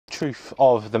truth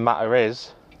of the matter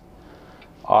is,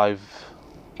 I've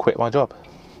quit my job.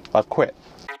 I've quit.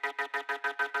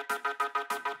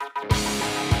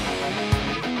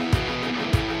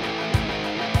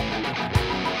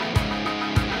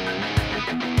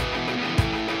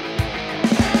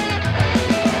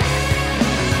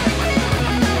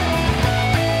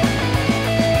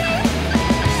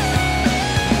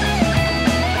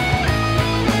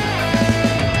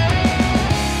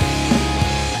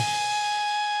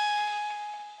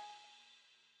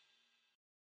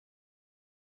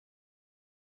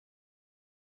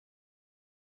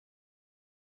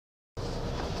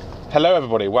 Hello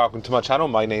everybody, welcome to my channel.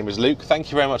 My name is Luke.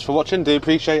 Thank you very much for watching, do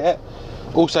appreciate it.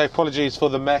 Also, apologies for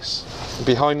the mess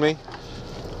behind me.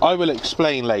 I will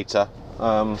explain later.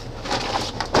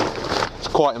 It's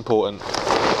quite important.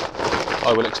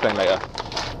 I will explain later.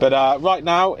 But right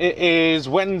now it is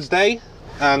Wednesday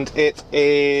and it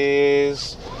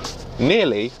is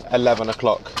nearly 11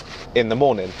 o'clock in the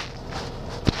morning.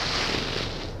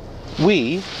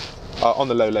 We on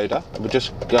the low loader. We're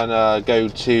just gonna go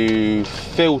to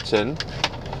Filton,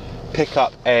 pick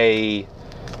up a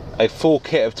full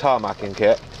kit of tarmacking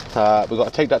kit. We've got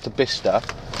to take that to Bicester,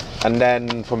 and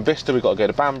then from Bicester we've got to go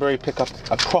to Banbury, pick up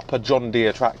a proper John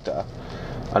Deere tractor,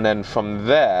 and then from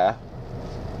there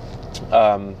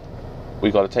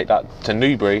we've got to take that to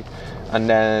Newbury, and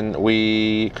then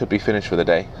we could be finished for the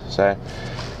day. So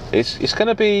it's going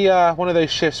to be one of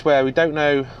those shifts where we don't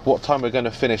know what time we're going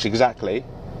to finish exactly.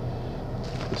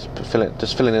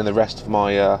 Just filling in the rest of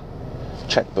my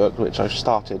checkbook, which I've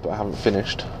started but I haven't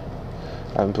finished.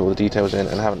 I haven't put all the details in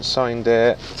and I haven't signed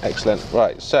it. Excellent.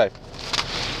 Right, so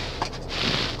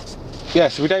yeah,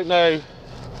 so we don't know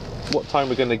what time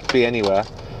we're going to be anywhere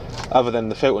other than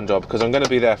the Filton job, because I'm going to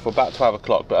be there for about 12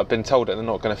 o'clock, but I've been told that they're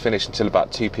not going to finish until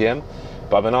about 2 PM.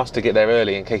 But I've been asked to get there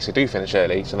early in case they do finish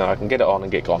early, so then I can get it on and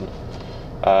get gone.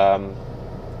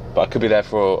 But I could be there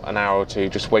for an hour or two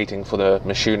just waiting for the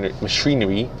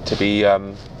machinery to be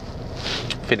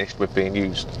finished with being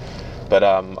used. But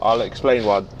I'll explain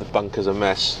why the bunker's a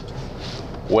mess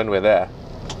when we're there.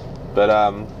 But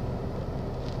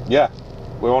yeah,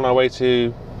 we're on our way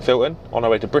to Filton, on our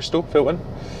way to Bristol, Filton.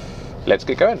 Let's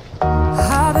get going.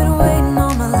 I've been waiting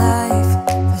all my life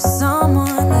for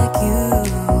someone like you,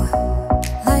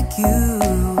 like you.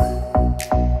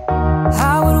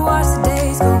 I would watch the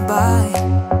days go by,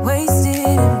 wasted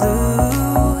in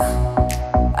blue.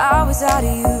 I was out of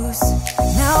use.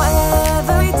 Now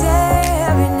every day,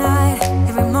 every night,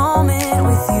 every moment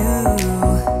with you,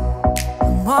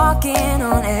 I'm walking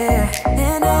on air.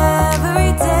 And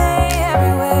every day,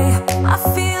 every way, I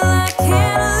feel I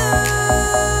can't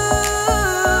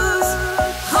lose.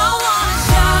 I wanna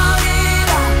shout it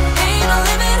out, ain't no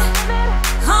limit.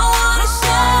 I wanna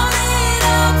shout it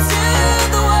out to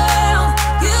the world.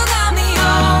 You got me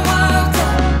all worked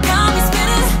up, got me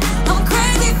spinning. I'm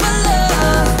crazy for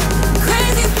love,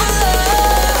 crazy for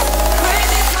love,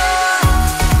 crazy for love.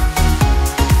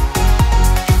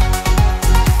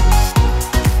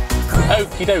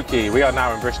 Okie dokie, we are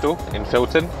now in Bristol, in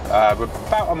Filton. We're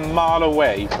about a mile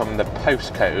away from the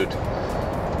postcode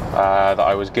that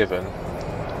I was given.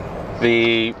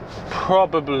 The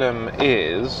problem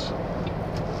is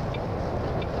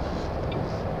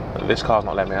this car's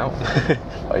not letting me out.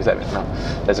 Oh, he's letting me out.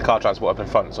 There's a car transport up in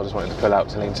front, so I just wanted to pull out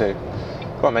to lane 2.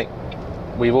 Come on, mate.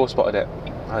 We've all spotted it.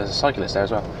 Oh, there's a cyclist there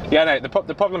as well. Yeah, no,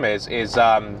 the problem is it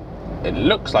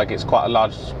looks like it's quite a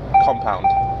large compound,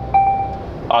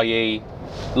 i.e.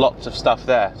 lots of stuff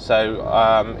there.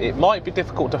 So it might be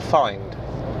difficult to find.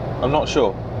 I'm not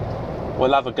sure.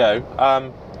 We'll have a go.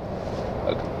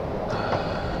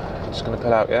 Just going to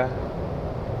pull out, yeah?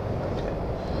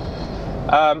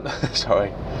 Okay.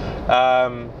 Sorry.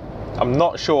 I'm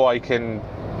not sure I can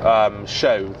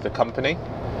show the company,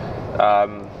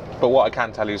 but what I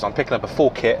can tell you is I'm picking up a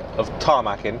full kit of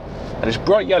tarmacking, and it's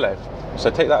bright yellow, so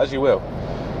take that as you will.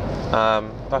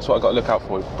 That's what I've got to look out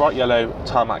for, bright yellow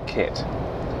tarmac kit.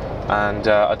 And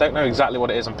I don't know exactly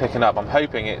what it is I'm picking up. I'm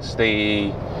hoping it's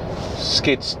the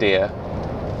skid steer,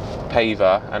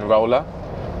 paver and roller,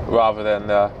 rather than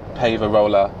the paver,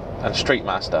 roller and street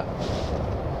master.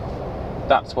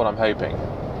 That's what I'm hoping.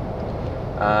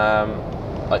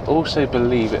 I also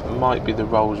believe it might be the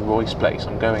Rolls Royce place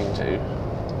I'm going to.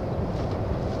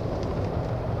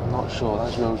 I'm not sure,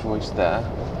 there's Rolls Royce there.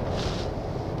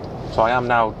 So I am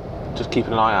now just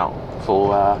keeping an eye out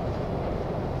for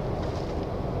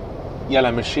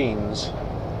yellow machines.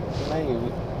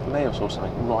 May have saw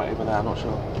something right over there, I'm not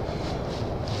sure.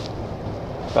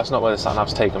 That's not where the sat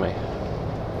nav's taken me.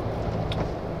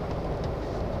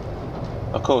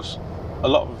 Of course, a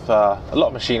lot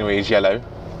of machinery is yellow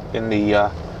in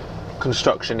the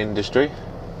construction industry,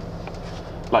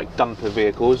 like dumper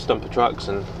vehicles, dumper trucks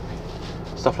and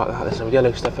stuff like that. There's some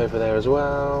yellow stuff over there as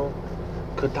well.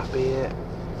 Could that be it?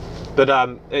 But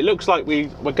it looks like we're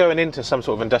going into some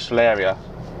sort of industrial area,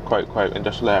 quote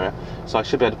industrial area, so I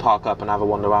should be able to park up and have a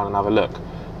wander around and have a look.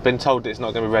 Been told it's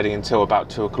not going to be ready until about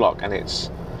 2 o'clock, and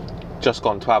it's just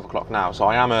gone 12 o'clock now, so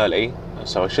I am early,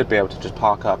 so I should be able to just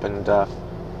park up and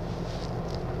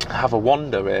have a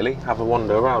wander, really, have a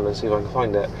wander around and see if I can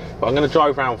find it. But I'm going to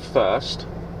drive around first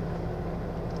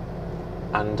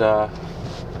and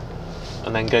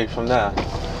then go from there.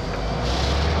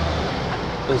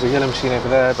 There's a yellow machine over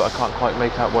there, but I can't quite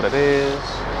make out what it is.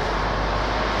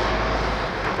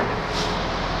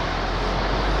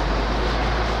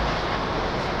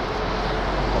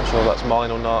 Not sure if that's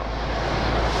mine or not.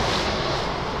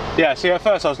 Yeah, see, at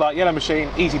first I was like, yellow machine,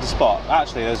 easy to spot.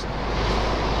 Actually, there's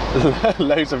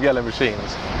loads of yellow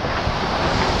machines.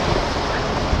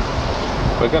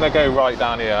 We're going to go right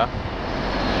down here.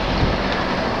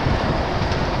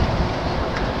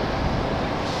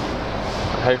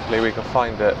 Hopefully we can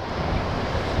find it.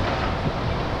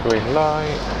 Green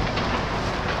light.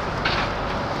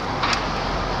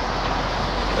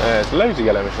 There's loads of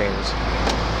yellow machines.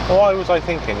 Why was I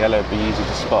thinking yellow would be easy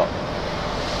to spot?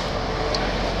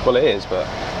 Well, it is, but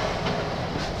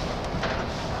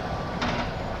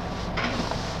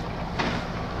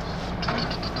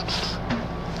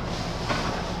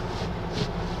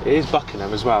it is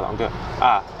Buckingham as well. I'm going.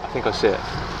 I think I see it.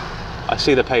 I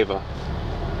see the paver.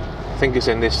 I think it's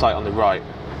in this site on the right.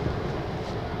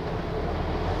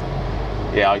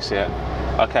 Yeah, I see it.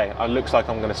 Okay, it looks like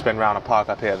I'm going to spin round and park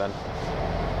up here then.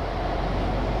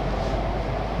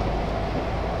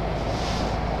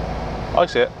 I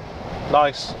see it.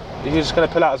 Nice. You're just going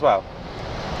to pull out as well?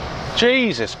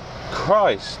 Jesus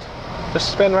Christ.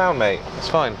 Just spin round, mate. It's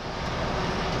fine.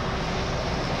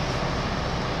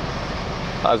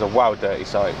 That is a wild dirty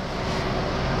site.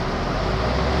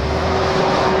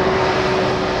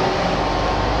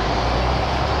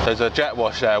 There's a jet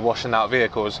wash there washing out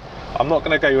vehicles. I'm not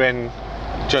going to go in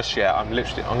just yet. I'm going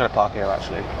to park here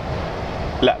actually.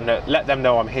 Let them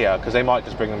know I'm here, because they might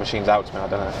just bring the machines out to me. I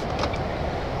don't know.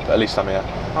 But at least I'm here.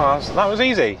 Oh, that was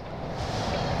easy.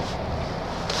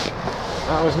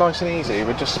 That was nice and easy.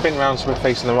 We'll just spin around so we're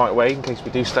facing the right way in case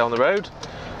we do stay on the road.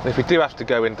 And if we do have to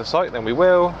go into site, then we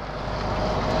will.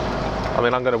 I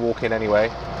mean, I'm going to walk in anyway.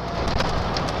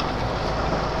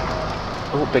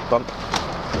 Oh, big bump.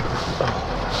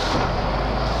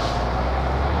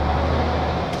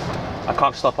 I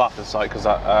can't stop after the site because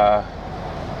that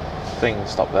thing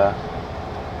stopped there.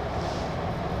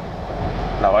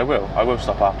 No, I will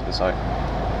stop after the site.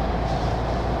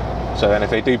 So then if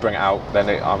they do bring it out, then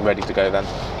I'm ready to go then.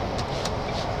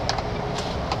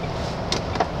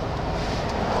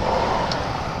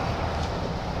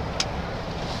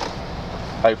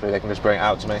 Hopefully they can just bring it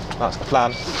out to me. That's the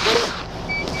plan.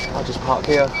 I'll just park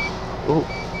here. Ooh.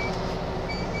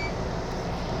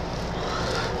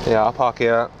 Yeah, I'll park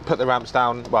here, put the ramps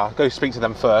down. Well, I'll go speak to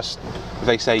them first. If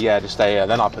they say yeah, just stay here,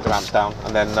 then I'll put the ramps down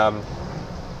and then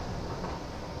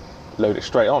load it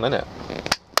straight on, innit?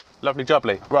 Lovely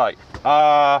jubbly. Right,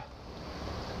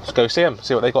 let's go see them,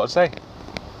 see what they got to say.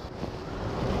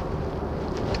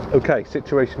 Okay,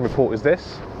 situation report is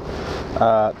this.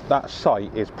 That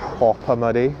site is proper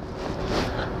muddy.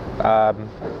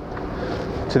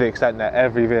 To the extent that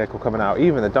every vehicle coming out,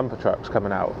 even the dumper trucks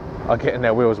coming out, are getting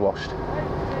their wheels washed.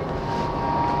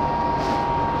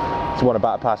 It's one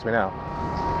about to pass me now.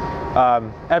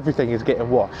 Everything is getting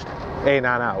washed, in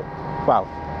and out. Well,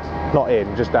 not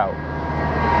in, just out.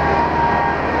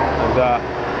 And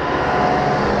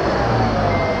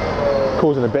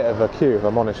causing a bit of a queue, if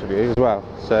I'm honest with you, as well.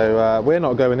 So we're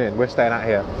not going in, we're staying out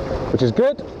here, which is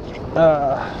good.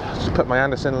 Just put my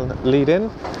Anderson lead in.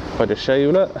 If I just show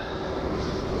you, look.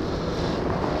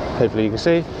 Hopefully you can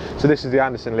see. So this is the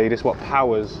Anderson lead, it's what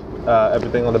powers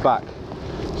everything on the back.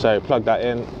 So plug that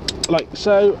in like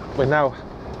so. We now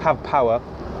have power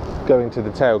going to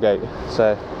the tailgate,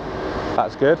 so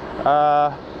that's good.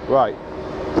 Right,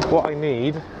 what I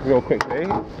need real quickly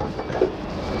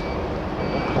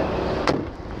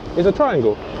is a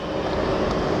triangle.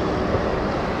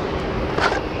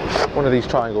 One of these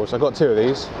triangles. I've got two of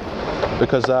these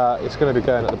because it's going to be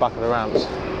going at the back of the ramps,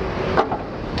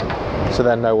 so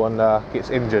then no one gets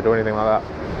injured or anything like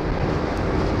that.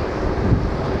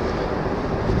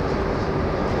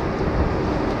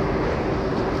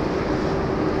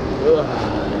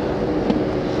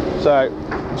 So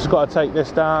just got to take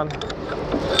this down.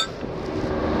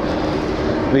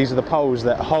 These are the poles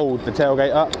that hold the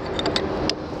tailgate up.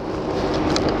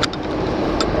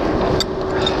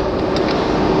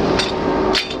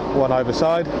 one either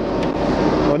side.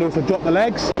 I'll also drop the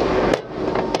legs.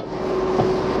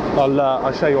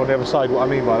 I'll show you on the other side what I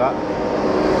mean by that.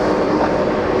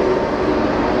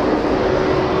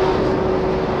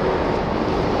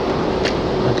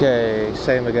 Okay,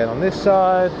 same again on this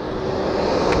side.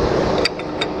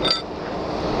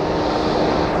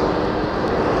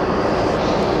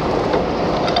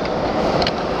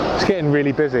 It's getting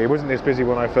really busy. It wasn't this busy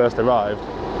when I first arrived.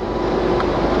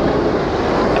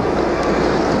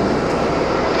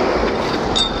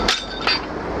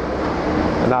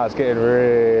 And now it's getting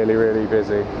really, really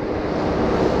busy.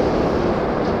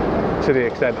 To the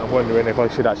extent I'm wondering if I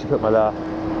should actually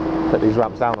put these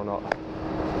ramps down or not.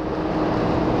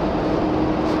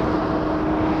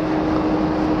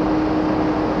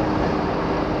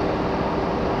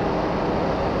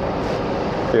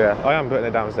 Yeah, I am putting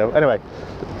it down still. Anyway,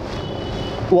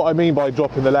 what I mean by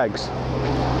dropping the legs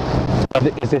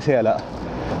is this here, look.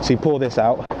 So you pour this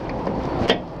out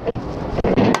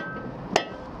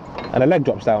and the leg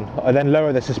drops down. I then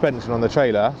lower the suspension on the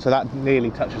trailer so that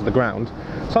nearly touches the ground.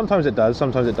 Sometimes it does,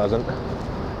 sometimes it doesn't.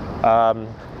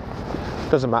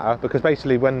 Doesn't matter, because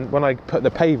basically when I put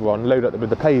the paver on, load up with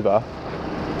the paver,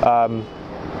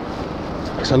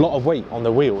 it's a lot of weight on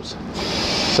the wheels.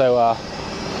 So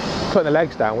putting the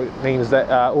legs down means that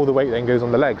all the weight then goes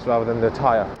on the legs rather than the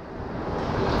tyre.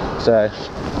 So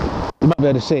you might be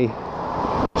able to see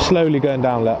slowly going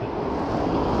down, look.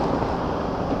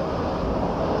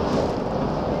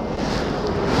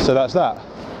 So that's that.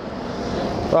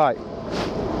 Right.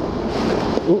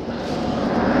 Ooh.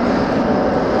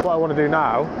 What I want to do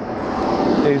now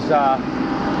is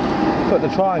put the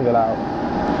triangle out.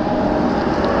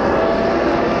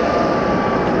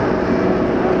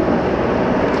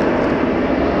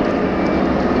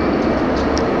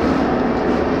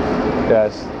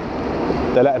 Yes,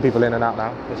 they're letting people in and out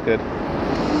now. That's good.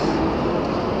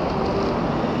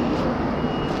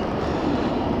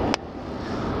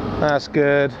 That's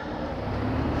good.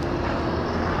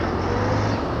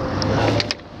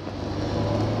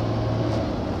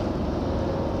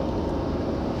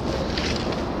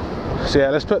 So yeah,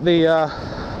 let's put the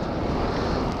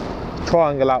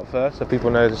triangle out first so people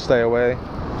know to stay away,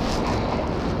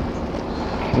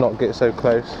 not get so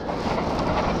close.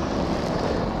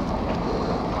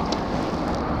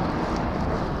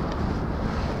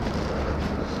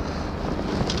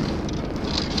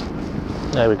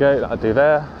 There we go, that'll do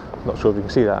there. Not sure if you can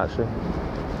see that actually.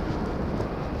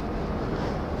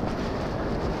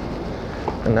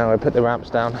 And now I put the ramps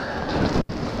down.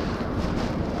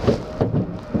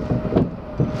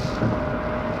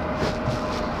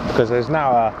 Because there's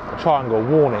now a triangle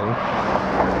warning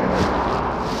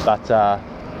that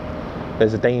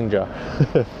there's a danger.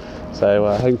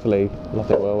 So hopefully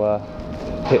nothing will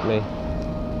hit me.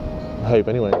 I hope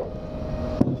anyway.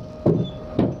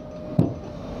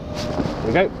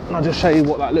 There we go. I'll just show you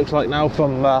what that looks like now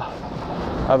from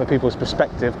other people's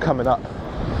perspective coming up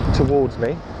towards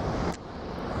me.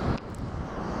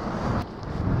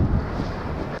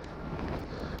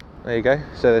 There you go.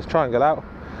 So there's triangle out.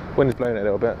 Wind's blowing it a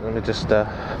little bit. Let me just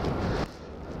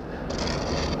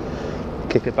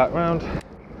kick it back round.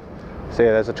 So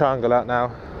yeah, there's a triangle out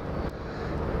now.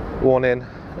 Warning.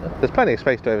 There's plenty of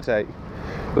space to overtake.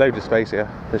 Loads of space here.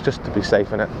 There's just to be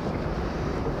safe in it.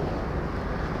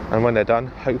 And when they're done,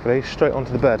 hopefully straight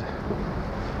onto the bed.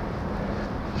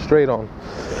 Straight on.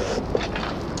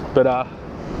 But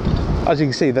as you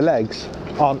can see, the legs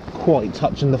aren't quite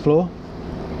touching the floor.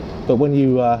 But when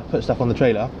you put stuff on the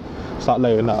trailer, start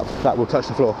lowering up, that will touch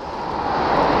the floor.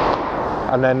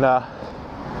 And then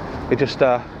it just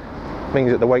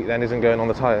means that the weight then isn't going on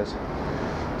the tyres.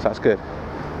 So that's good.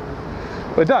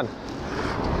 We're done.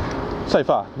 So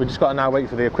far, we've just got to now wait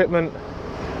for the equipment.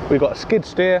 We've got a skid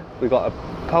steer, we've got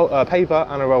a paver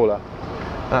and a roller.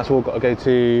 And that's all got to go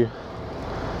to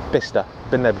Bicester.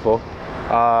 Been there before.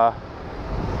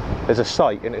 There's a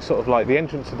site, and it's sort of like the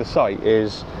entrance to the site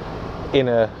is in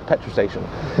a petrol station.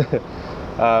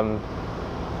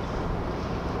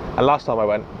 And last time I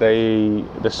went,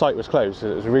 the site was closed.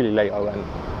 It was really late I went.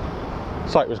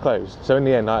 Site was closed. So in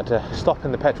the end I had to stop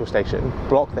in the petrol station,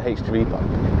 block the HGV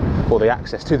pump, or the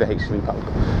access to the HGV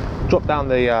pump, drop down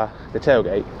the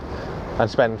tailgate and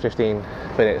spend 15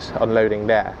 minutes unloading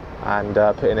there and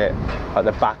putting it at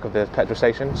the back of the petrol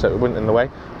station so it wasn't in the way.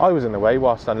 I was in the way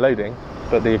whilst unloading,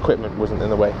 but the equipment wasn't in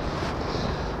the way.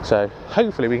 So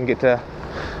hopefully we can get to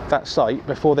that site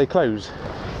before they close.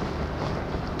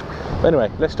 But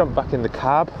anyway, let's jump back in the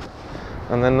cab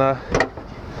and then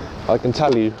I can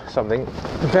tell you something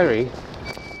very,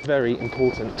 very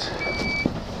important.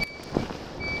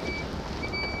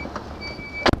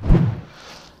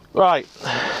 Right,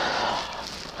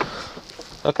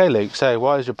 Okay, Luke, so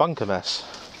why is your bunk a mess?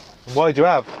 Why do you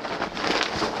have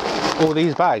all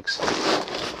these bags?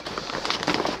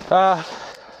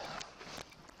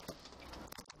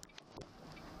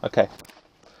 Okay.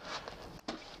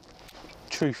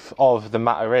 Truth of the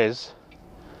matter is,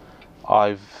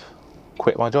 I've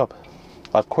quit my job.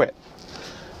 I've quit.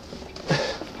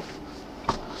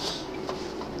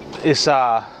 It's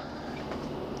I've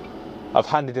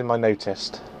handed in my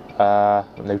notice. I've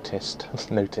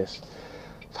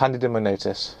handed in my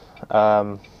notice.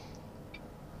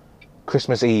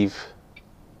 Christmas Eve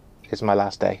is my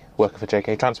last day working for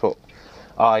JK Transport.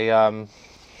 I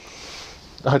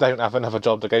don't have another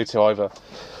job to go to either.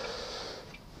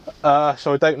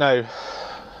 So I don't know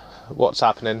what's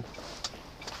happening.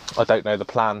 I don't know the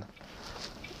plan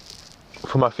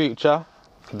for my future,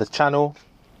 for the channel.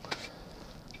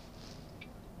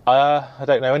 I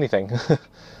don't know anything.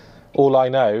 All I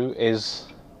know is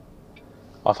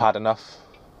I've had enough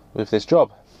with this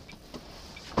job.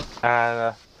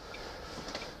 And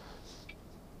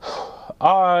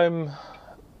I'm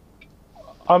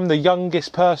the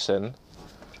youngest person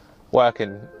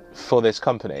working for this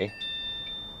company,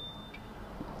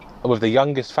 with the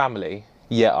youngest family,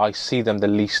 yet I see them the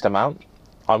least amount.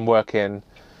 I'm working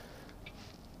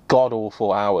god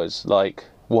awful hours, like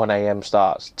 1 AM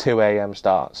starts, 2 AM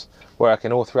starts,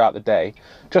 working all throughout the day.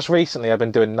 Just recently I've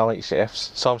been doing night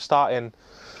shifts, so I'm starting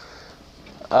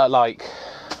at like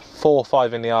 4 or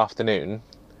 5 in the afternoon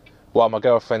while my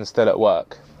girlfriend's still at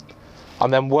work.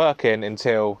 I'm then working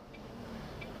until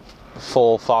 4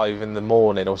 or 5 in the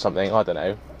morning or something, I don't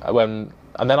know,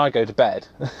 and then I go to bed.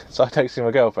 So I don't see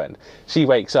my girlfriend. She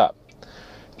wakes up,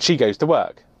 she goes to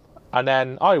work, and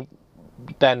then I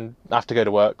then have to go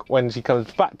to work when she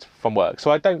comes back from work.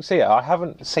 So I don't see her. I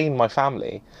haven't seen my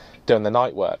family doing the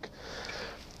night work.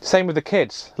 Same with the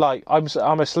kids. Like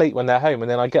I'm asleep when they're home, and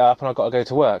then I get up and I've got to go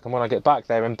to work, and when I get back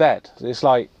they're in bed. It's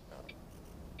like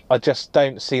I just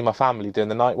don't see my family doing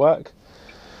the night work.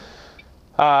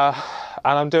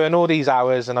 And I'm doing all these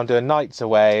hours and I'm doing nights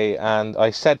away, and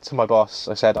I said to my boss,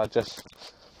 I said,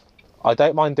 I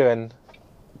don't mind doing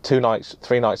 2 nights,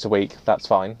 3 nights a week, that's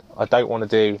fine. I don't want to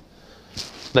do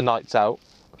the nights out,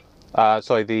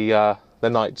 the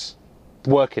nights,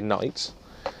 working nights,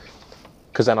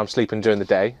 because then I'm sleeping during the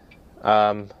day,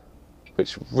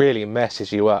 which really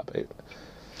messes you up.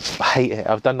 I hate it.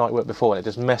 I've done night work before and it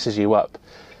just messes you up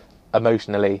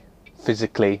emotionally,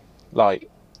 physically. Like,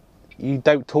 you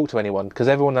don't talk to anyone because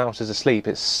everyone else is asleep.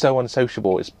 It's so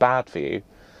unsociable. It's bad for you.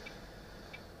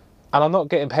 And I'm not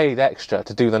getting paid extra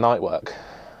to do the night work.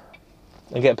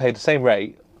 I'm getting paid the same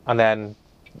rate, and then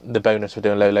the bonus for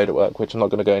doing low loader work, which I'm not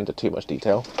going to go into too much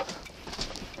detail.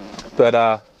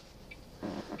 But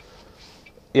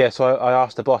yeah, so I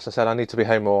asked the boss, I said I need to be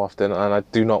home more often, and I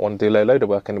do not want to do low loader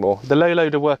work anymore. The low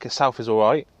loader work itself is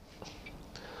alright,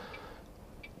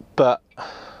 but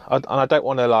I don't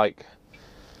want to like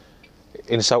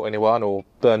insult anyone or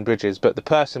burn bridges, but the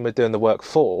person we're doing the work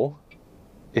for,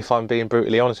 if I'm being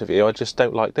brutally honest with you, I just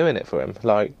don't like doing it for him.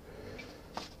 Like,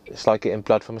 it's like getting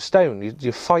blood from a stone.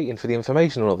 You're fighting for the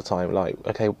information all the time. Like,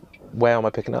 okay, where am I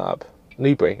picking it up?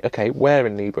 Newbury. Okay, where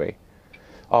in Newbury?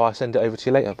 Oh, I'll send it over to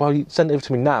you later. Well, you send it over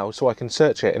to me now so I can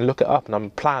search it and look it up, and I'm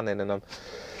planning, and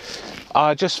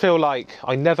I just feel like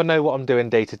I never know what I'm doing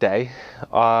day to day.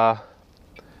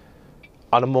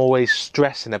 And I'm always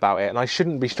stressing about it, and I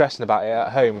shouldn't be stressing about it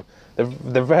at home.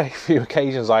 The very few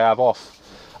occasions I have off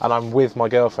and I'm with my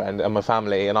girlfriend and my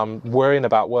family, and I'm worrying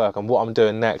about work and what I'm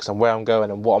doing next and where I'm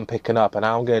going and what I'm picking up and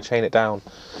how I'm going to chain it down,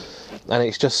 and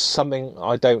it's just something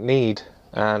I don't need,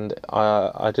 and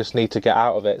I just need to get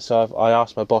out of it. So I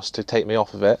asked my boss to take me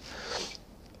off of it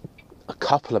a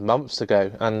couple of months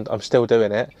ago, and I'm still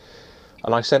doing it.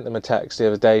 And I sent them a text the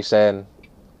other day saying,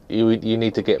 you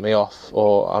need to get me off,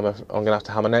 or I'm going to have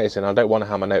to hand my notice in. I don't want to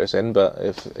hand my notice in, but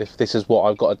if this is what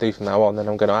I've got to do from now on, then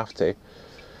I'm going to have to.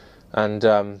 And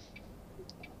the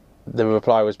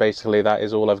reply was basically, that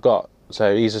is all I've got.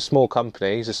 So he's a small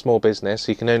company, he's a small business,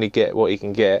 he can only get what he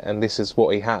can get, and this is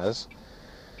what he has.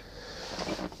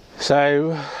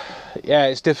 So yeah,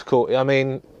 it's difficult. I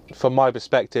mean, from my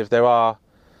perspective,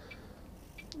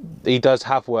 he does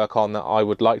have work on that I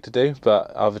would like to do,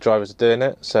 but other drivers are doing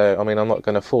it. So I mean, I'm not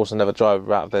going to force another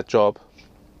driver out of their job.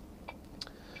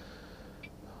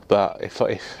 But if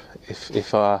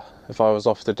I was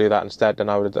offered to do that instead, then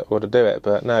I would do it.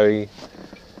 But no,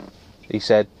 he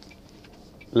said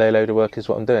low loader work is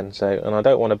what I'm doing. So, and I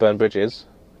don't want to burn bridges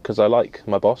because I like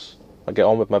my boss. I get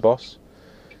on with my boss.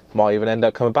 Might even end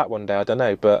up coming back one day, I don't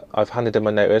know. But I've handed in my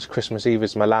notice. Christmas Eve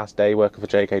is my last day working for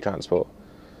JK Transport.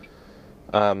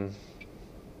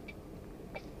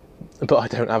 but I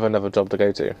don't have another job to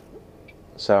go to,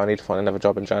 so I need to find another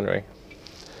job in January.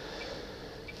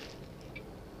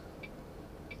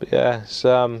 But yeah, it's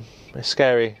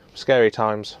scary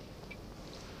times.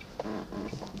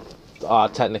 I'll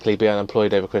technically be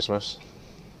unemployed over Christmas,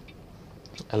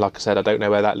 and like I said, I don't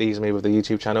know where that leaves me with the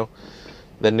YouTube channel.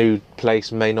 The new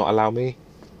place may not allow me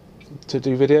to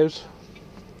do videos,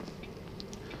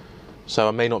 so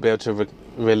I may not be able to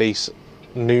release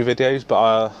new videos,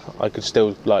 but I could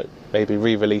still like maybe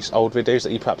re-release old videos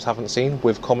that you perhaps haven't seen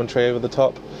with commentary over the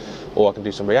top, or I can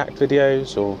do some react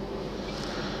videos, or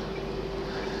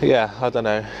yeah, I don't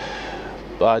know.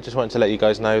 But I just wanted to let you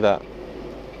guys know that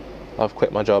I've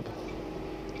quit my job.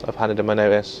 I've handed in my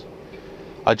notice.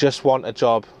 I just want a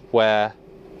job where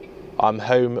I'm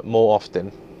home more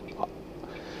often.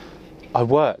 I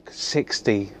work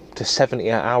 60 to 70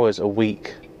 hours a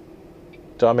week. Do you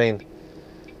know what I mean?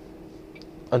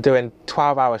 I'm doing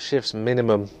 12-hour shifts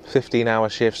minimum, 15-hour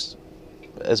shifts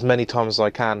as many times as I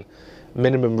can.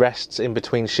 Minimum rests in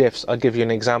between shifts. I'll give you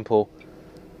an example.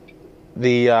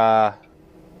 The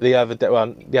other day,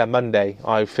 well, yeah, Monday,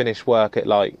 I finished work at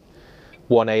like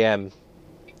 1 AM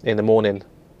in the morning,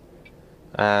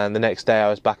 and the next day I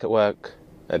was back at work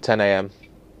at 10 AM.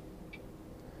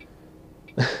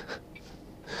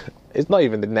 It's not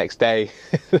even the next day.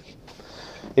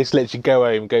 It's literally go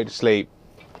home, go to sleep,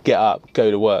 get up, go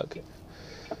to work,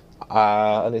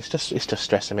 and it's just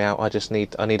stressing me out. I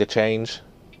need a change.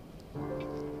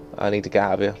 I need to get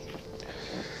out of here.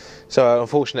 So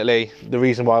unfortunately, the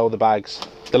reason why all the bags,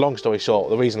 the long story short,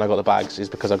 the reason I got the bags is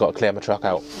because I got to clear my truck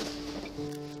out.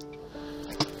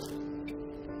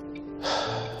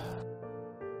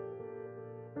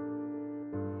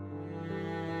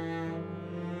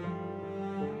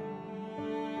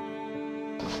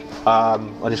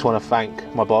 I just want to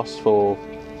thank my boss for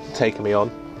taking me on,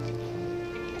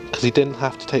 because he didn't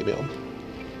have to take me on.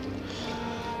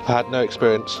 I had no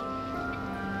experience,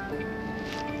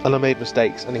 and I made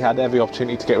mistakes, and he had every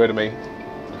opportunity to get rid of me,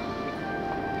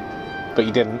 but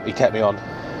he didn't. He kept me on.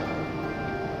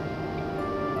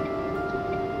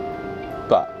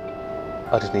 But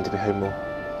I just need to be home more,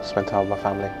 spend time with my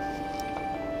family,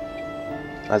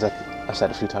 as I've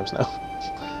said a few times now.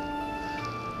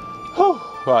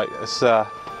 Right, let's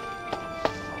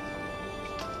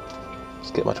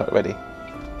get my truck ready,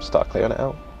 start clearing it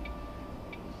out.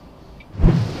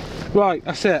 Right,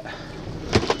 that's it.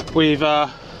 We've got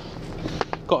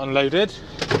unloaded.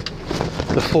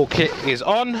 The full kit is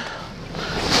on.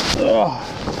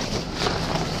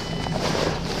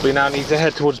 We now need to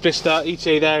head towards Bicester.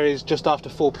 ETA there is just after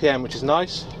 4 PM, which is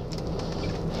nice.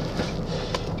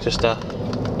 Just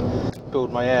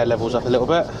build my air levels up a little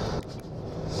bit.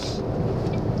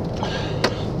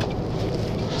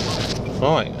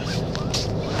 Right.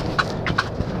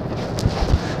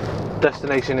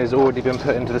 Destination has already been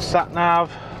put into the sat nav.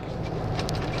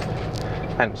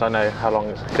 Hence I know how long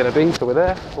it's going to be till we're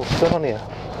there. What's still on here?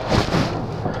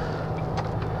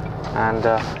 And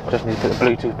I just need to put the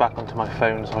Bluetooth back onto my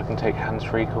phone so I can take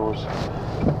hands-free calls.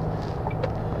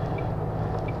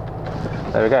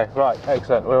 There we go. Right,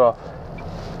 excellent. We're off.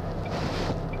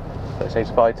 Let's say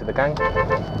bye to the gang.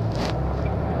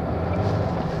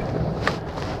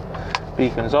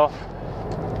 Beacon's off.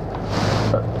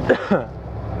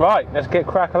 Right, let's get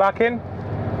crack-a-lacking,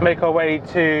 make our way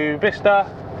to Bicester,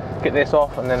 get this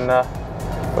off, and then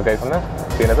we'll go from there.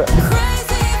 See you in a bit.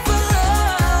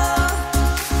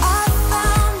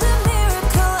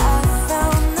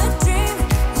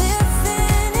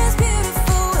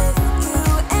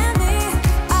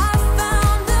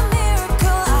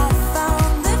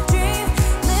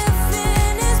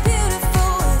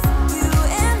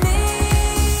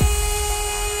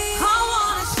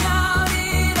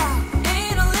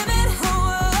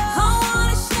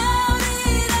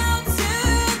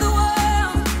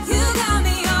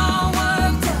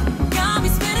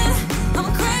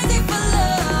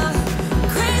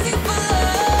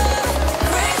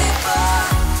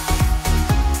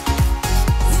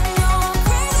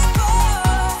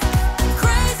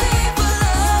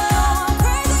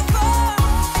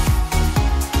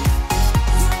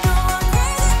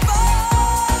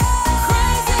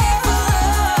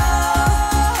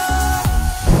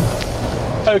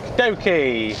 Okie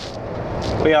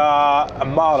dokie, we are a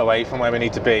mile away from where we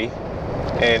need to be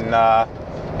in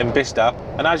Bicester,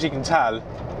 and as you can tell,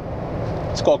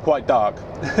 it's got quite dark.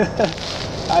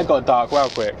 It got dark well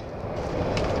quick.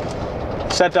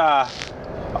 Said I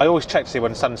always check to see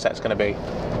when sunset's going to be,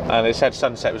 and it said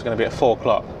sunset was going to be at 4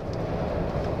 o'clock,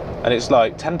 and it's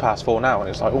like 4:10 now, and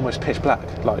it's like almost pitch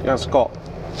black. Like, it's got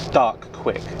dark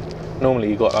quick. Normally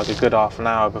you got like a good half an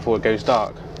hour before it goes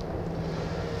dark.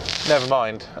 never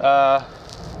mind.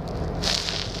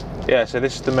 Yeah, so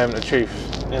this is the moment of truth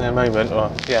in a moment,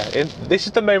 or yeah, this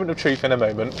is the moment of truth in a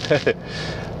moment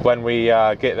when we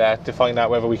get there to find out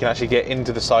whether we can actually get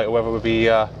into the site or whether we'll be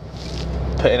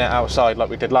putting it outside like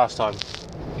we did last time.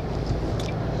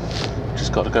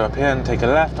 Just got to go up here and take a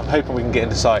left. I'm hoping we can get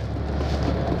into sight.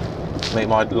 Make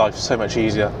my life so much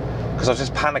easier, because I was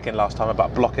just panicking last time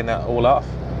about blocking it all off.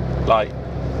 Like,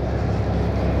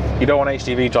 you don't want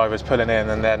HGV drivers pulling in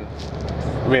and then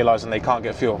realising they can't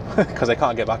get fuel because they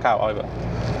can't get back out either.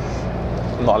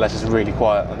 Not unless it's really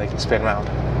quiet and they can spin round.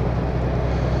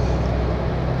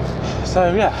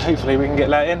 So yeah, hopefully we can get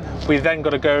let in. We've then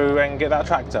got to go and get that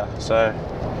tractor, so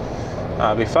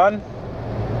that'll be fun.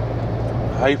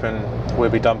 Hoping we'll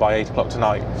be done by 8 o'clock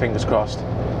tonight, fingers crossed.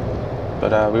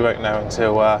 But we won't know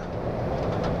until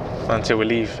we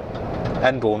leave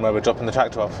Endbourne, where we're dropping the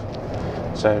tractor off.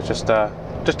 So just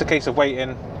a case of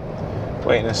waiting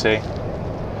to see.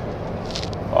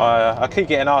 I keep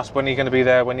getting asked, when are you going to be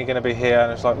there, when are you going to be here,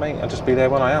 and it's like, mate, I'll just be there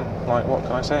when I am. Like, what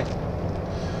can I say?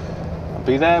 I'll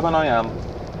be there when I am.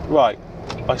 Right,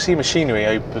 I see machinery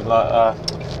open,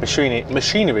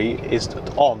 machinery is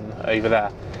on over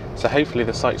there, so hopefully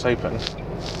the site's open.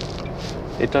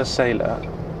 It does say that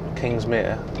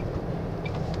Kingsmere,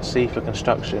 C for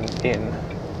construction, in.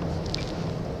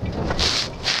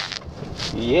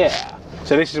 Yeah.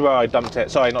 So this is where I dumped it.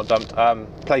 Sorry, not dumped.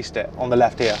 Placed it on the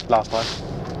left here last time.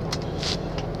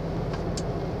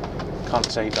 Can't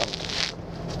say dumped.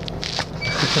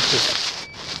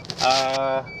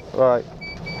 Right.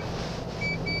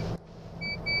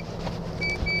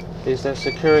 Is there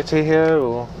security here,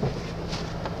 or?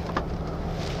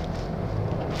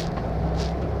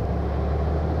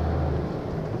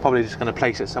 I'm probably just going to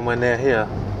place it somewhere near here.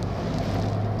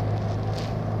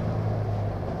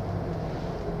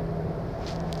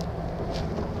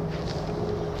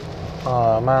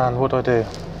 Oh man, what do I do?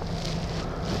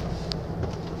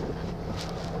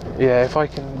 Yeah, if I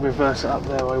can reverse it up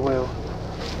there, I will.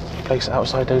 Place it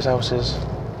outside those houses.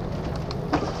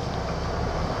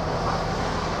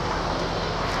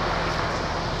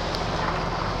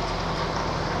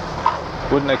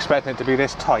 Wouldn't expect it to be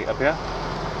this tight up here.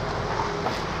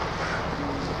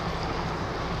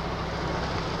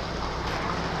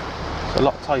 It's a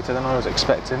lot tighter than I was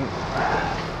expecting.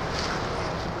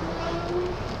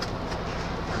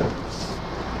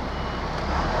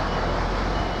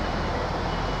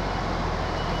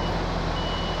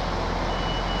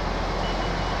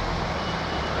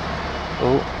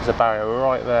 Oh, there's a barrier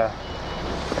right there.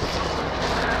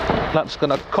 That's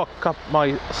gonna cock up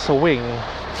my swing.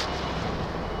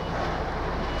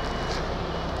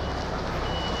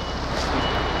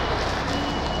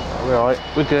 We're alright,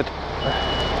 we're good.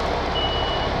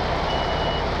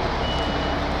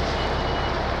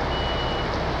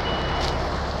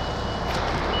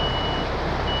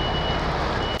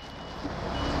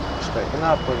 Straighten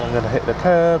up, and I'm gonna hit the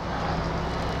curb.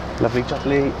 Lovely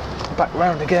jubbly. Back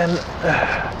round again.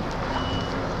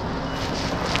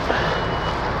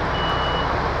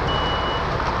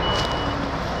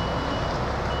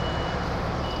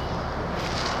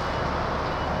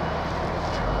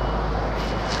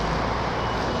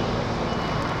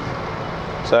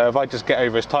 So if I just get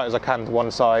over as tight as I can to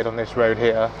one side on this road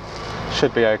here,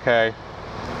 should be okay.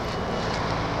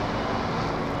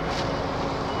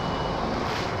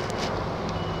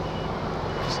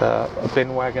 So a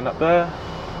bin wagon up there.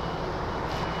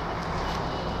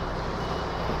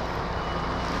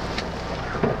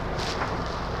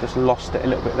 Just lost it a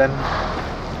little bit then.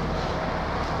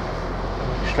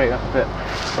 Straighten up a bit.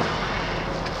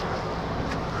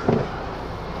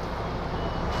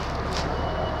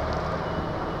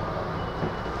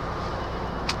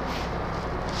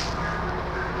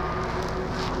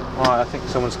 Right, I think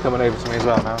someone's coming over to me as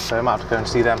well now, so I might have to go and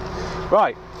see them.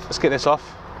 Right, let's get this off.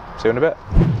 See you in a bit.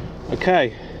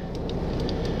 Okay.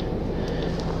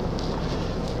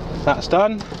 That's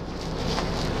done.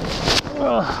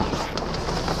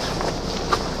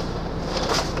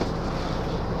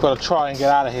 Got to try and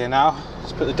get out of here now.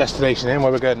 Let's put the destination in,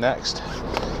 where we're going next.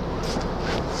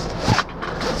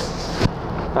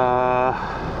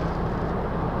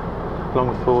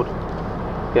 Longford.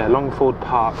 Yeah, Longford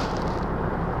Park.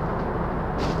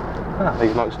 Ah,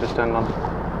 these lights just turned on.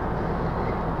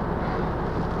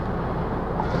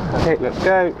 Okay, let's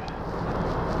go.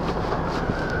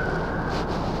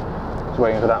 Just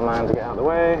waiting for that man to get out of the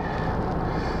way.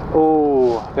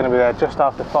 Oh, going to be there just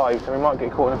after 5, so we might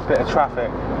get caught in a bit of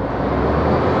traffic,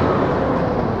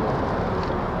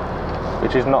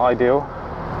 which is not ideal.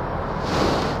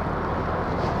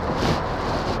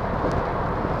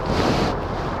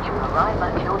 You arrive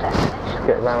at your destination.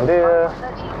 get around here.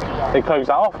 They closed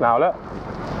that off now, look,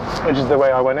 which is the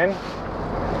way I went in.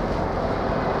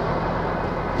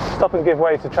 Stop and give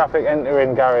way to traffic, enter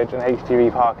in garage and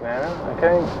HGV parking area,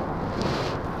 okay.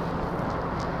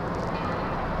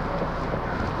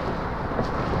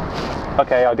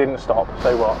 Okay, I didn't stop,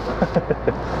 so what?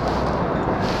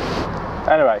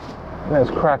 Anyway, let's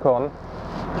crack on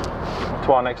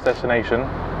to our next destination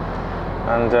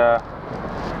and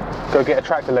go get a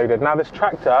tractor loaded. Now this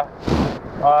tractor,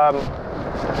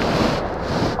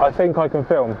 I think I can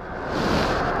film.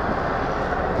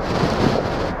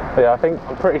 Yeah,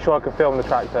 I'm pretty sure I can film the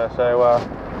tractor, so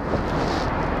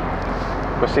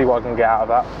we'll see what I can get out of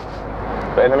that.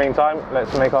 But in the meantime,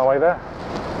 let's make our way there.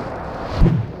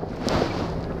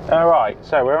 Alright,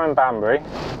 so we're in Banbury.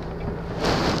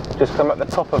 Just come at the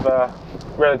top of a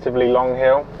relatively long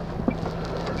hill.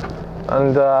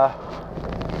 And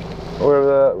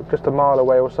we're just a mile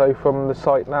away or so from the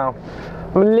site now.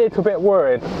 I'm a little bit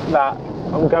worried that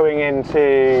I'm going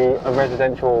into a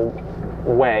residential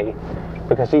way,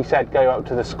 because he said go up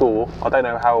to the school. I don't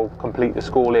know how complete the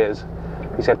school is.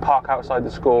 He said park outside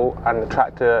the school and the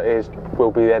tractor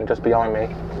will be then just behind me.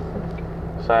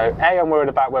 So A, I'm worried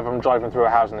about whether I'm driving through a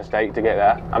housing estate to get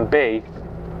there, and B,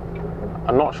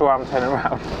 I'm not sure I'm turning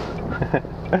around.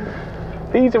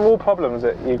 These are all problems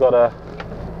that you gotta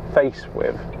face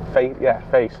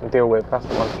and deal with. That's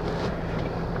the one.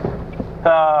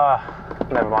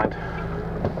 Never mind.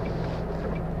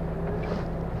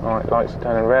 Alright, lights are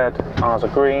turning red. Ours are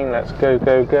green. Let's go,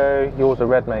 go, go. Yours are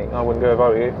red, mate. I wouldn't go if I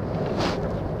were you.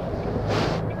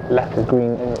 Left is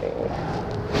green only.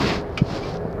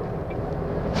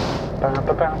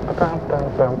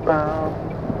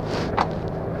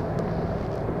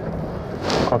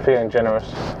 I'm feeling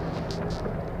generous.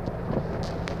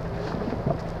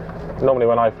 Normally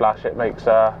when I flash it makes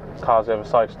cars the other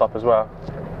side stop as well.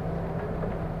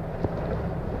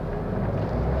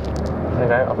 There you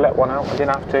go, I've let one out. I didn't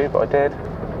have to, but I did.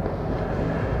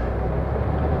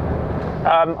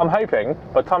 I'm hoping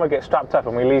by the time I get strapped up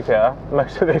and we leave here,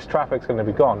 most of this traffic's going to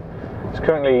be gone. It's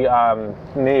currently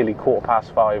nearly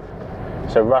 5:15,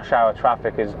 so rush hour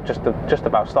traffic is just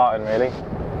about starting really.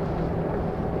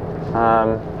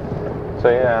 So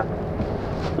yeah,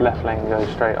 left lane goes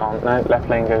straight on. No, left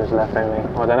lane goes left only.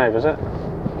 Oh, I don't know, does it?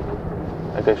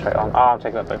 It goes straight on. Oh, I'm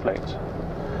taking up both lanes.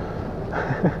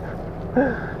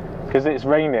 Because it's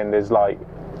raining, there's like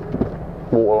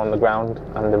water on the ground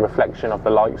and the reflection of the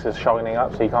lights is shining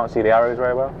up, so you can't see the arrows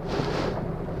very well.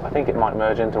 I think it might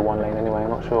merge into one lane anyway, I'm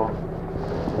not sure.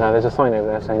 No, there's a sign over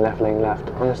there saying left lane left.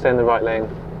 I'm going to stay in the right lane.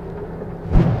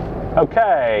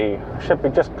 Okay, should be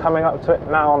just coming up to it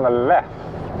now on the left.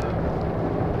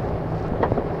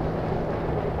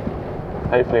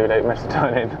 Hopefully we don't miss the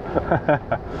turn-in.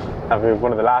 That'd be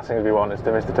one of the last things we want, is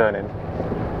to miss the turn-in.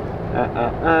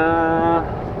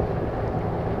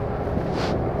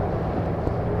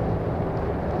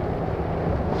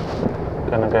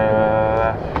 Gonna go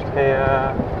left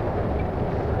here,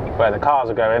 where the cars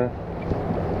are going.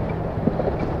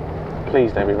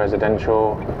 Please don't be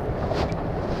residential.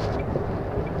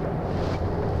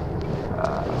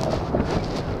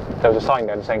 There was a sign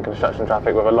there saying construction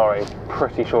traffic with a lorry.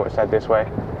 Pretty sure it said this way.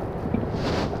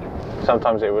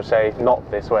 Sometimes it will say not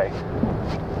this way.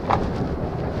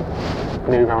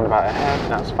 New roundabout ahead,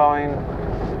 that's fine.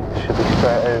 Should be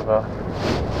straight over.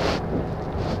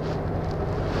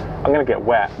 I'm going to get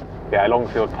wet. Yeah,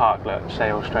 Longfield Park, look,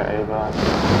 sail straight over.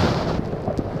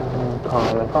 Car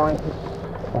on the right.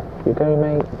 Off you go,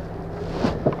 mate.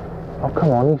 Oh,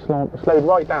 come on, you slowed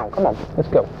right down. Come on, let's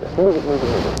go. Let's move it, move it,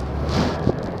 move it.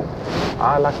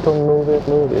 I like to move it,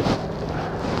 move it.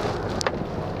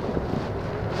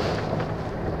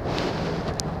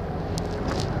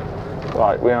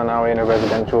 Right, we are now in a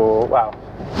residential, well,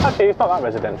 actually it's not that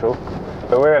residential,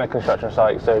 but we're in a construction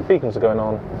site, so beacons are going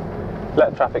on.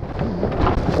 Let the traffic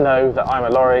know that I'm a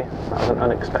lorry. That was an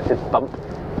unexpected bump.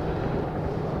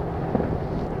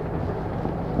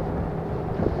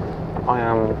 I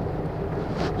am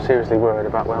seriously worried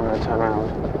about where I'm going to turn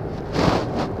around.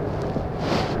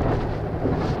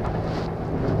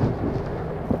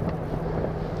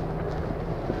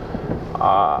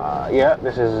 Yeah,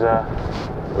 this is a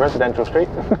residential street.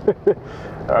 There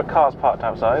are cars parked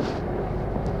outside.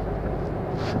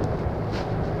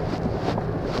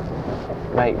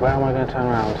 Mate, where am I going to turn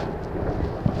around?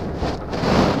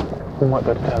 We might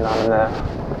be able to turn around in there,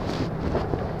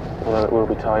 although it will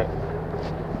be tight.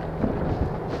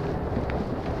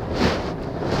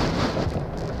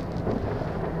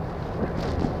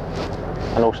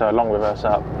 And also a long reverse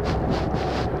up.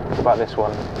 What about this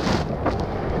one?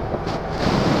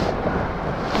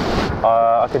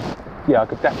 I could yeah, I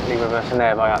could definitely reverse in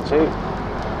there if I had to.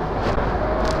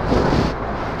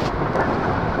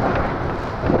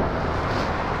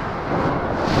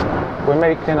 We're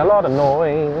making a lot of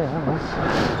noise.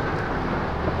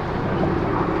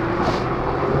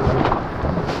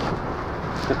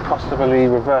 Could possibly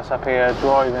reverse up here,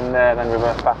 drive in there, then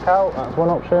reverse back out. That's one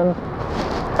option.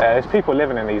 There's people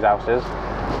living in these houses.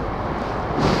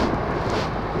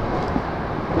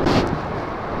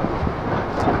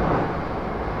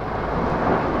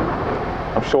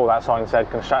 I'm sure that sign said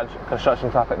construction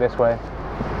traffic this way.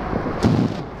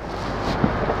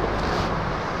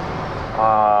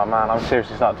 Ah man, I'm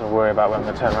seriously starting to worry about when I'm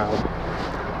going to turn around.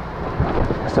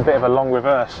 It's a bit of a long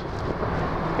reverse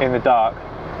in the dark.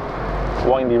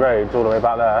 Windy roads all the way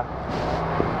back there.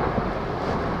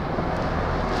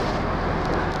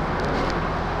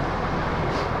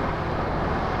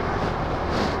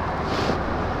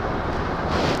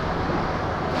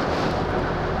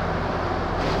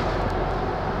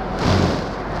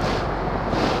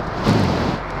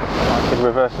 I could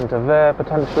reverse into there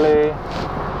potentially.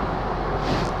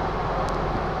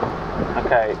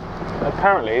 Okay,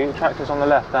 apparently the tractor's on the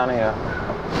left down here.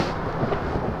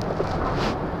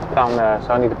 Down there,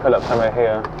 so I need to pull up somewhere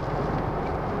here.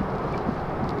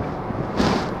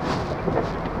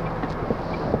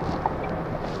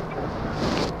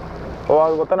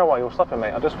 Well, I don't know why you're stopping,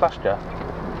 mate. I just flashed you.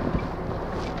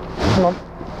 Come on.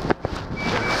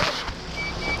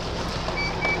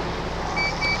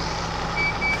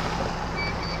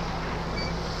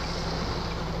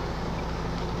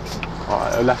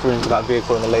 Alright, I left room for that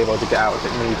vehicle in the lay-by to get out if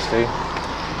it needs to.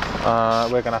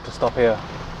 We're going to have to stop here.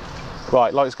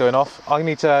 Right, light's going off. I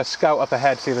need to scout up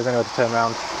ahead, see if there's anywhere to turn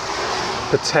around.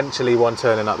 Potentially one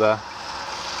turning up there.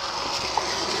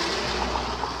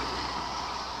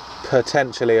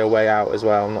 Potentially a way out as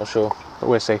well, I'm not sure. But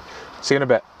we'll see. See you in a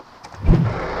bit.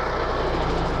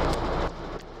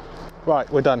 Right,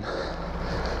 we're done.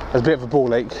 There's a bit of a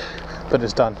ball ache, but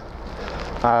it's done.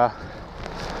 I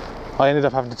ended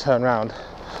up having to turn around,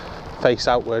 face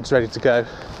outwards, ready to go,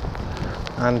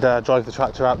 and drive the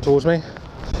tractor out towards me.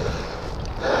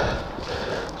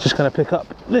 Just going to pick up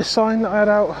this sign that I had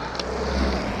out.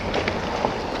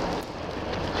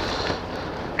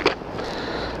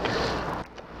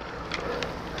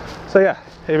 So yeah,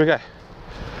 here we go.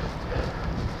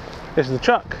 This is the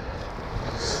truck,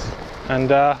 and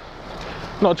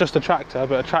not just a tractor,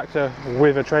 but a tractor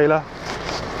with a trailer.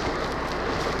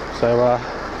 So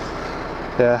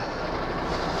yeah,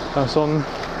 that's on,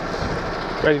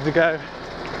 ready to go.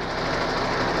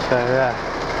 So yeah,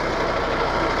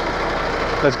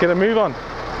 let's get a move on.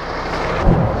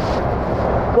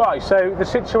 Right, so the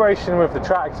situation with the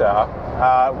tractor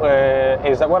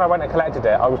is that when I went and collected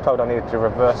it, I was told I needed to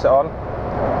reverse it on.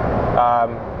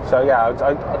 So yeah,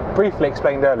 I briefly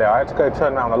explained earlier, I had to go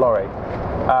turn around the lorry.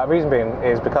 Reason being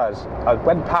is because I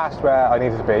went past where I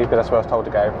needed to be, because that's where I was told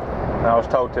to go. And I was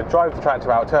told to drive the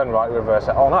tractor out, turn right, reverse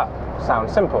it on up.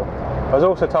 Sounds simple. I was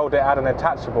also told it had an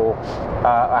attachable,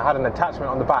 I had an attachment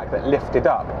on the back that lifted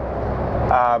up.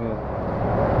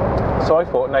 So I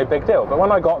thought no big deal. But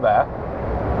when I got there,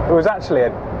 it was actually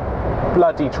a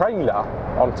bloody trailer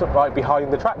on right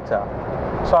behind the tractor.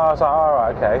 So I was like, all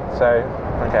right, okay, so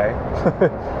okay.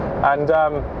 And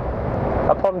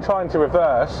upon trying to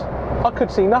reverse, I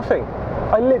could see nothing.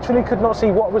 I literally could not see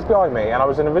what was behind me, and I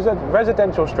was in a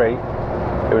residential street.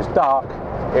 It was dark,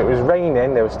 it was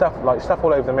raining, there was stuff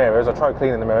all over the mirrors. I tried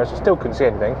cleaning the mirrors, I still couldn't see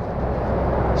anything.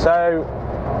 So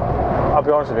I'll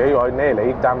be honest with you, I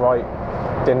nearly damn right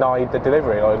denied the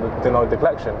delivery, I denied the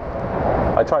collection.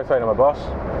 I tried phoning my boss.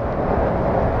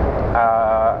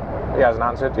 He hasn't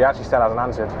answered. He actually still hasn't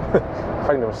answered. I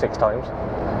phoned him 6 times.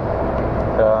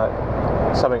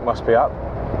 Something must be up.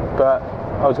 But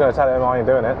I was going to tell him I ain't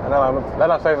doing it. And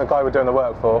then I phoned the guy we're doing the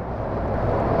work for.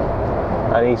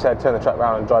 And he said turn the truck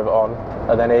around and drive it on.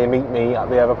 And then he'd meet me at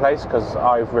the other place because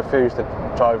I've refused to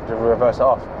drive to reverse it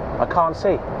off. I can't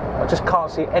see. I just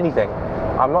can't see anything.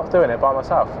 I'm not doing it by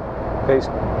myself.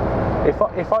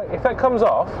 If that comes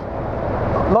off,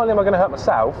 not only am I going to hurt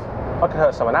myself, I could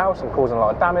hurt someone else and causing a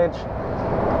lot of damage.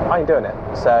 I ain't doing it.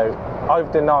 So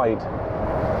I've denied,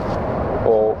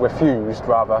 or refused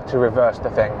rather, to reverse the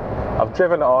thing. I've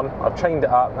driven it on, I've chained it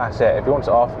up, that's it. If he wants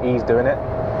it off, he's doing it,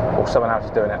 or someone else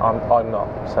is doing it. I'm not.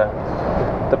 So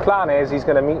the plan is he's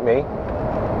going to meet me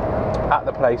at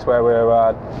the place where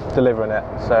we're delivering it.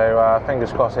 So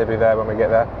fingers crossed he'll be there when we get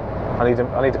there. I need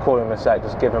to call him in a sec,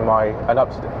 just give him an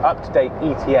up-to-date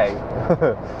ETA.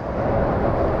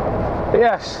 But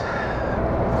yes,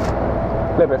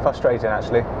 a little bit frustrating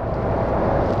actually.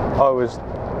 I was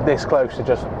this close to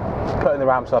just putting the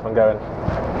ramps up and going.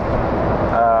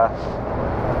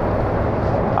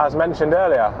 as mentioned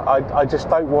earlier, I just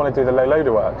don't want to do the low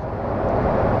loader work.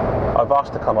 I've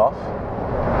asked to come off.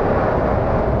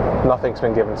 Nothing's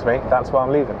been given to me. That's why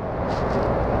I'm leaving.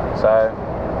 So,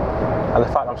 and the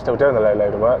fact I'm still doing the low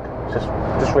loader work is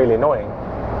just really annoying.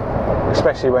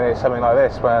 Especially when it's something like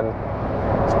this, when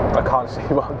I can't see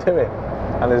what I'm doing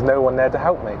and there's no one there to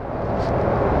help me.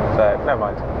 So, never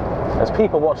mind. There's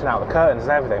people watching out the curtains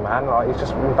and everything, man. Like, it's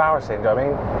just embarrassing, do you know what I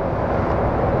mean?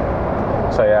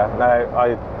 So yeah, no,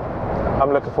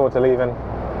 I'm looking forward to leaving.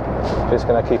 Just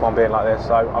going to keep on being like this.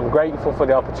 I'm grateful for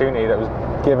the opportunity that was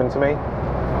given to me.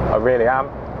 I really am.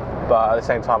 But at the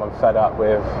same time, I'm fed up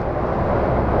with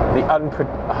the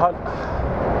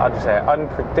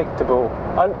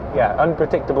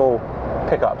unpredictable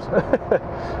pickups.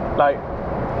 Like,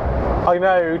 I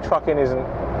know trucking isn't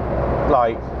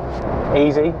like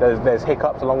easy. There's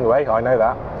hiccups along the way. I know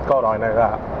that. God, I know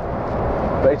that.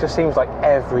 But it just seems like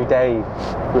every day,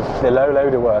 with the low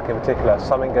loader work in particular,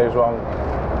 something goes wrong.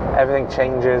 Everything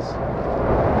changes.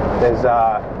 There's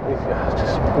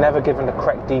just never given the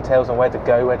correct details on where to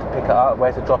go, where to pick it up,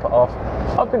 where to drop it off.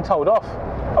 I've been told off.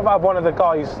 I've had one of the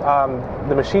guys,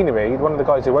 the machinery, one of the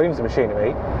guys who owns the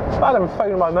machinery, I had him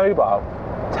phone my mobile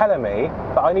telling me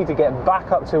that I need to get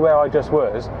back up to where I just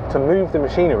was to move the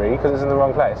machinery because it's in the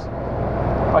wrong place.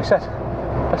 I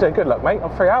said, good luck, mate.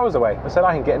 I'm 3 hours away. I said,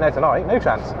 I ain't getting there tonight. No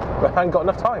chance. But I ain't got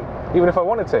enough time, even if I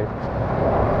wanted to.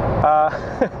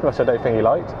 Which I don't think he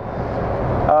liked.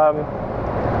 And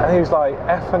he was like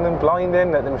effing and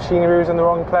blinding that the machinery was in the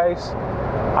wrong place.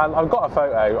 And I've got a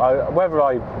photo. Whether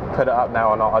I put it up now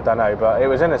or not, I don't know. But it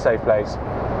was in a safe place.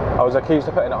 I was accused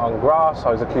of putting it on grass.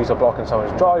 I was accused of blocking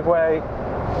someone's driveway.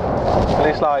 And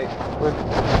it's like,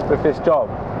 with this job,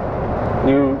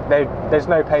 there's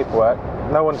no paperwork.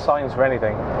 No one signs for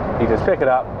anything. You just pick it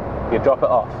up, you drop it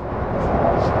off.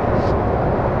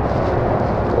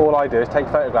 All I do is take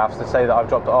photographs to say that I've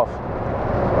dropped it off.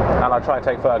 And I try and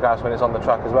take photographs when it's on the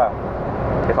truck as well,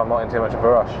 if I'm not in too much of a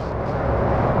rush.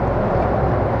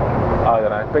 I don't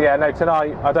know. But yeah, no,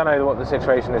 tonight, I don't know what the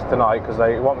situation is tonight, because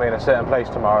they want me in a certain place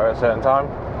tomorrow at a certain time.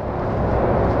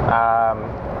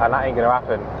 And that ain't going to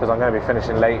happen, because I'm going to be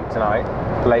finishing late tonight,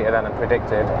 later than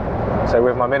predicted. So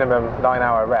with my minimum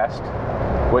 9-hour rest,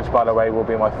 which by the way will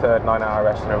be my third 9-hour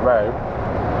rest in a row,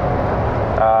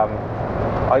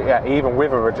 even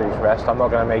with a reduced rest, I'm not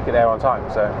going to make it there on time.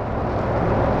 So,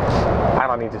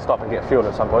 and I need to stop and get fuel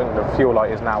at some point, and the fuel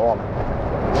light is now on.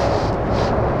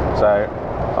 So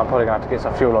I'm probably going to have to get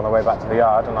some fuel on the way back to the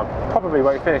yard, and I probably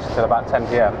won't finish until about 10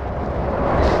 PM.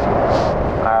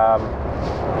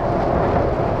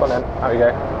 Come on then, out we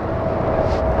go.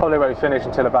 Probably won't finish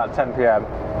until about 10 PM.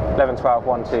 11, 12,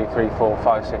 1, 2, 3, 4,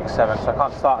 5, 6, 7. So I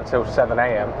can't start until 7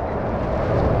 AM.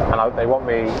 And they want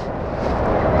me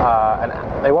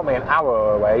an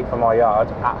hour away from my yard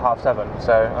at 7:30.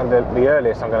 So the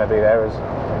earliest I'm going to be there is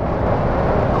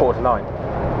 9:15.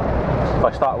 If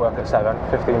I start work at 7,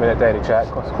 15-minute daily check,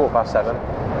 it's 7:15.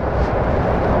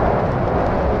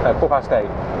 No, 8:15.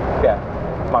 Yeah,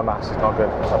 my maths is not good.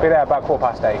 So I'll be there about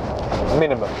 8:15,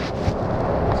 minimum.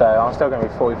 So I'm still going to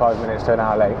be 45 minutes to an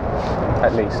hour late,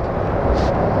 at least.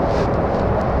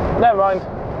 Never mind.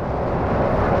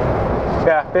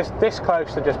 Yeah, this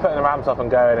close to just putting the ramps up and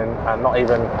going, and not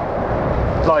even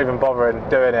bothering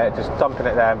doing it, just dumping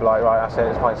it there and be like, right, that's it,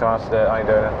 it's finding someone else to do it, I ain't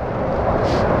doing it.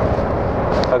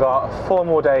 I got 4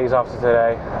 more days after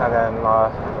today, and then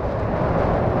I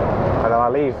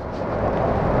leave.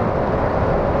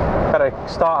 Better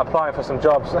start applying for some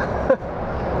jobs,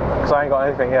 because I ain't got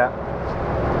anything yet.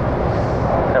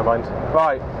 Never mind.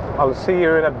 Right, I'll see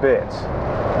you in a bit.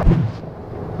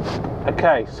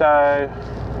 Okay, so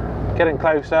getting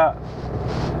closer.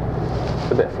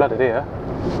 It's a bit flooded here.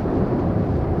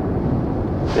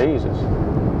 Jesus.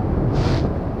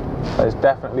 It's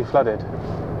definitely flooded.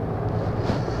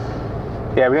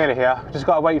 Yeah, we're nearly here. Just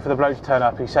got to wait for the bloke to turn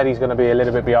up. He said he's going to be a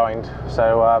little bit behind.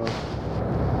 So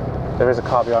there is a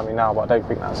car behind me now, but I don't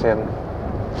think that's him.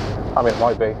 I mean, it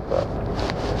might be, but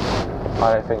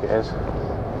I don't think it is.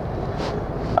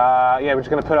 Yeah, we're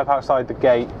just going to pull up outside the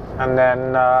gate and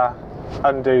then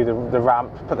undo the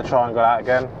ramp, put the triangle out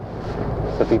again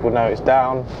so people know it's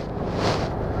down,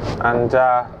 and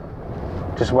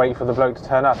just wait for the bloke to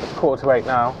turn up. It's 7:45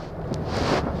 now,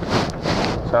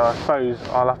 so I suppose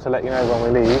I'll have to let you know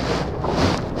when we leave,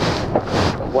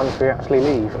 once we actually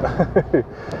leave.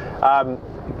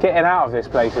 Getting out of this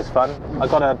place is fun. I've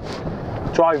got to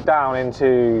drive down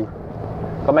into,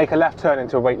 I'll make a left turn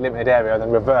into a weight limited area and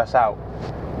then reverse out.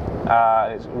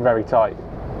 It's very tight.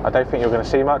 I don't think you're going to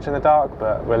see much in the dark,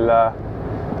 but we'll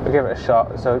give it a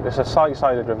shot. So it's a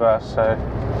side-sided reverse, so it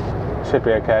should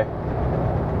be okay.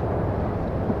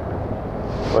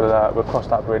 We'll cross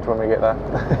that bridge when we get there.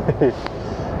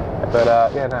 But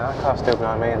yeah, no, that car's still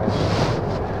behind me, and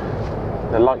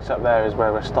the lights up there is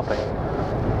where we're stopping.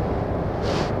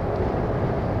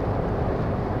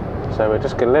 So we'll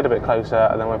just get a little bit closer,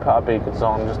 and then we'll put our beacons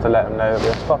on just to let them know that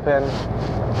we're stopping.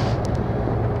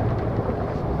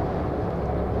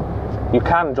 You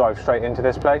can drive straight into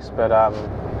this place, but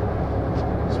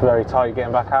it's very tight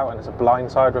getting back out, and it's a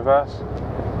blind side reverse.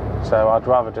 So I'd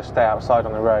rather just stay outside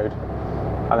on the road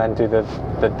and then do the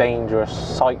dangerous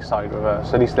sight side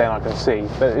reverse. At least then I can see.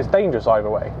 But it's dangerous either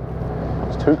way.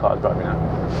 There's two cars driving now.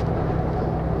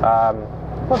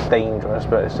 Not dangerous,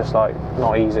 but it's just like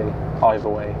not easy either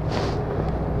way.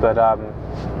 But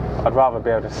I'd rather be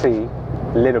able to see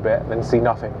a little bit than see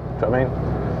nothing. Do you know what I mean?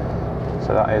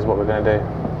 So that is what we're going to do.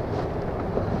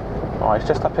 Alright, it's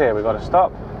just up here. We've got to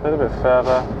stop a little bit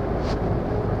further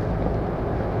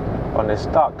on this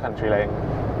dark country lane.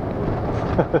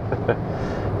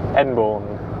 Enborn.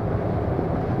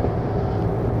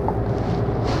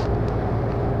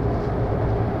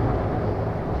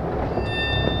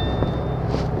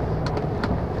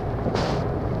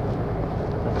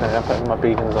 Okay, I'm putting my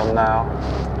beacons on now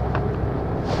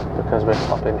because we're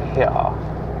stopping here.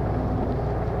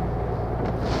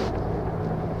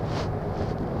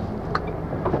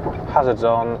 Hazards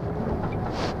on,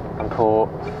 and pull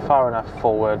far enough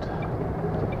forward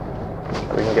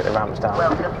so we can get the ramps down.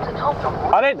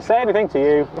 I didn't say anything to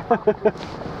you.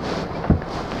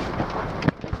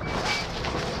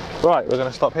 Right, we're going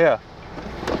to stop here.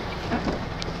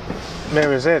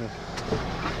 Mirrors in,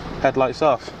 headlights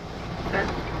off.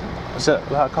 Is it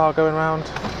that car going round?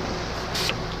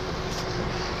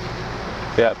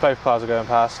 Yeah, both cars are going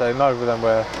past, so neither of them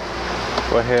were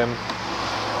him.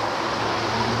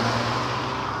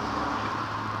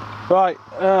 Right,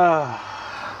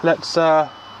 let's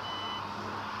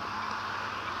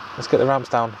get the ramps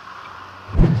down.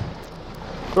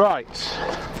 Right,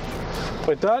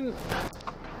 we're done.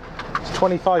 It's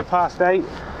 25 past 8,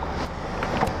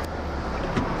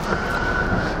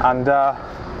 and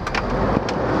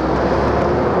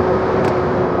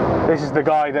this is the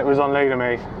guy that was unloading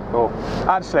me. Oh,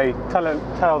 actually, tell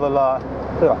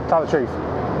the truth.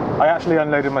 I actually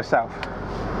unloaded myself,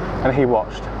 and he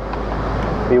watched.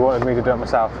 He wanted me to do it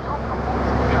myself.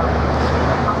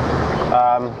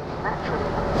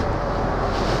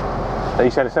 So he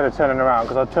said instead of turning around,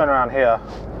 because I'd turn around here,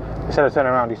 instead of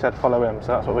turning around he said follow him, so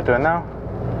that's what we're doing now.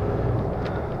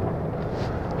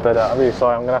 But I'm really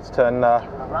sorry, I'm going to have to turn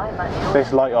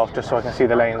this light off just so I can see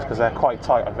the lanes, because they're quite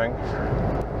tight, I think.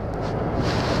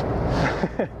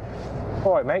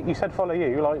 Alright mate, you said follow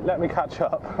you, like let me catch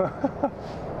up.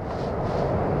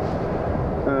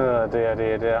 Oh dear,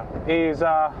 dear, dear. He's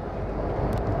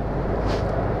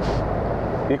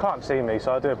you can't see me,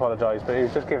 so I do apologise, but he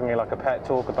was just giving me like a pet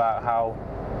talk about how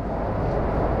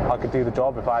I could do the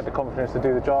job if I had the confidence to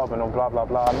do the job and all blah blah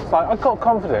blah. And it's like, I've got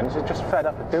confidence, it's just fed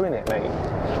up of doing it, mate.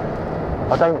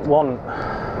 I don't want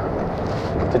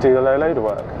to do the low loader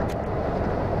work.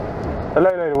 The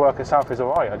low loader work itself is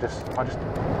alright, I just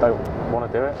don't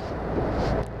want to do it.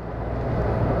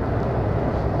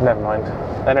 Never mind.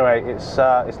 Anyway, it's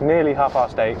nearly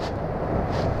 8:30,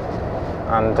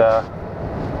 and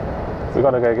we've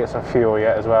got to go get some fuel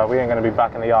yet as well. We ain't going to be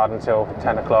back in the yard until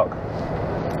 10 o'clock,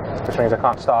 which means I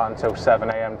can't start until 7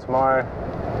 AM tomorrow,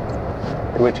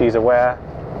 which he's aware,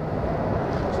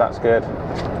 so that's good.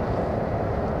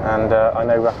 And I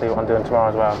know roughly what I'm doing tomorrow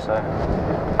as well, so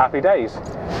happy days.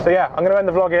 So yeah, I'm going to end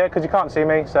the vlog here because you can't see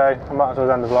me, so I might as well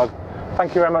end the vlog.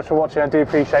 Thank you very much for watching, I do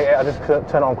appreciate it. I just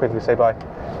turn it on quickly to say bye.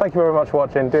 Thank you very much for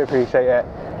watching, do appreciate it,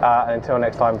 and until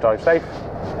next time, drive safe,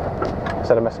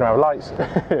 instead of messing around with lights,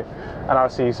 and I'll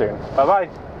see you soon. Bye bye.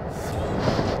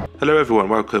 Hello everyone,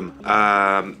 welcome.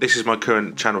 This is my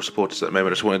current channel supporters at the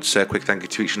moment. I just wanted to say a quick thank you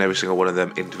to each and every single one of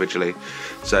them individually.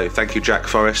 So thank you Jack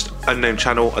Forrest, unknown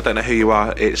channel, I don't know who you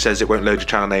are, it says it won't load your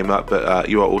channel name up, but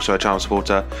you are also a channel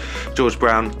supporter. George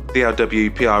Brown, DLW,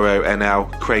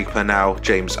 PRONL, Craig Purnell,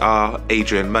 James R,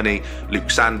 Adrian Money, Luke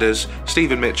Sanders,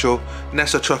 Stephen Mitchell,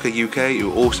 Nessa Trucker UK,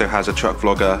 who also has a truck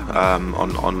vlogger on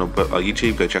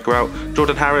YouTube, go check her out,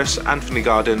 Jordan Harris, Anthony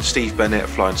Garden, Steve Bennett,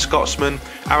 Flying Scotsman,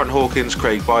 Aaron Hawkins,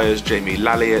 Craig Byers, Jamie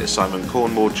Lalliot, Simon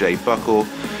Cornwall, Jay Buckle,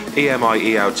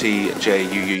 EMIELT,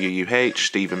 JUUUH,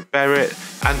 Stephen Barrett,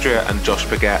 Andrea and Josh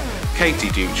Baguette, Katie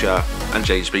Ducha, and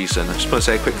James Beeson. I just want to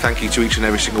say a quick thank you to each and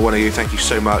every single one of you. Thank you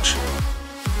so much.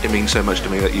 It means so much to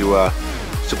me that you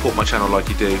support my channel like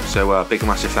you do. So big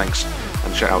massive thanks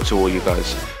and shout out to all you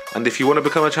guys. And if you want to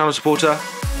become a channel supporter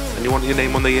and you want your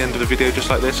name on the end of the video just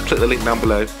like this, click the link down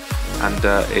below and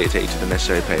it'll take you to the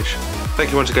necessary page. thank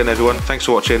you once again, everyone. Thanks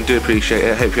for watching. Do appreciate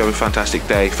it. Hope you have a fantastic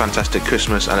day, fantastic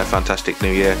Christmas, and a fantastic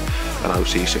New Year. And I will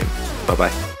see you soon. Bye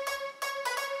bye.